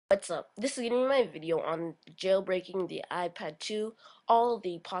What's up? This is gonna be my video on jailbreaking the iPad 2, all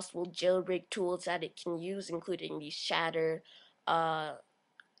the possible jailbreak tools that it can use, including the SHAtter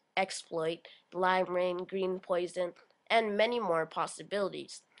exploit, Limera1n, GreenPois0n, and many more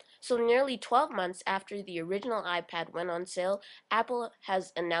possibilities. So nearly 12 months after the original iPad went on sale, Apple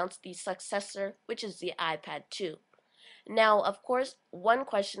has announced the successor, which is the iPad 2. Now, of course, one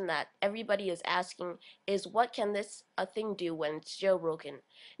question that everybody is asking is what can this thing do when it's jailbroken?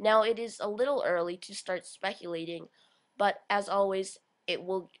 Now, it is a little early to start speculating, but as always, it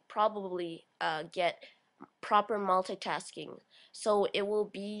will probably get proper multitasking. So it will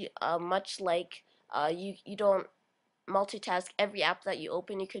be much like you don't multitask every app that you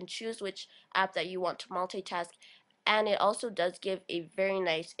open. You can choose which app that you want to multitask, and it also does give a very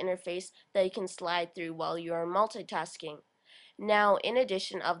nice interface that you can slide through while you are multitasking. Now, in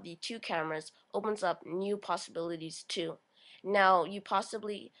addition of the two cameras, opens up new possibilities too. Now, you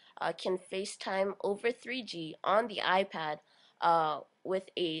possibly can FaceTime over 3G on the iPad with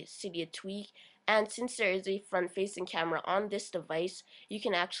a Cydia tweak, and since there is a front-facing camera on this device, you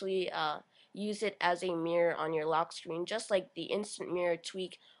can actually use it as a mirror on your lock screen, just like the instant mirror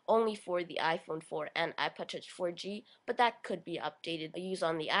tweak only for the iPhone 4 and iPod Touch 4G, but that could be updated use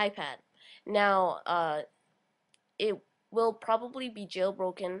on the iPad. Now, it will probably be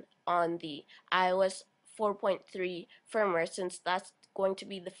jailbroken on the iOS 4.3 firmware, since that's going to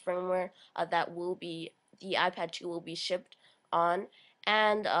be the firmware that will be the iPad 2 will be shipped on,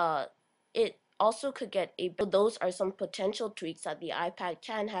 and it also could get a those are some potential tweaks that the iPad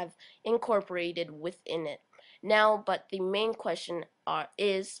can have incorporated within it. Now, but the main question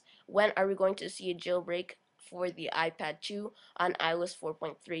is when are we going to see a jailbreak for the iPad 2 on iOS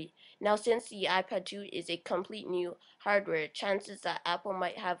 4.3? Now, since the iPad 2 is a complete new hardware, chances that Apple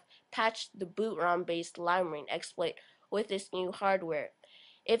might have patched the boot ROM-based Limera1n exploit with this new hardware.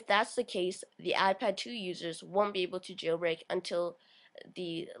 If that's the case, the iPad 2 users won't be able to jailbreak until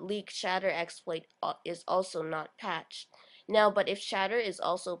the leaked SHAtter exploit is also not patched. Now, but if SHAtter is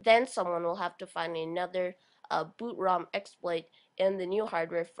also, then someone will have to find another boot ROM exploit in the new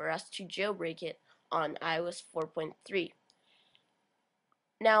hardware for us to jailbreak it on iOS 4.3.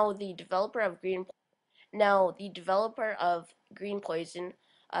 Now, the developer of GreenPois0n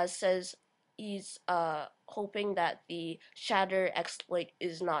says he's hoping that the SHAtter exploit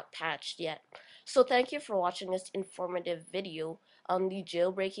is not patched yet. So thank you for watching this informative video on the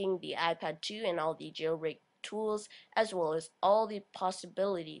jailbreaking the iPad 2 and all the jailbreak tools, as well as all the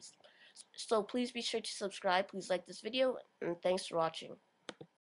possibilities. So please be sure to subscribe, please like this video, and thanks for watching.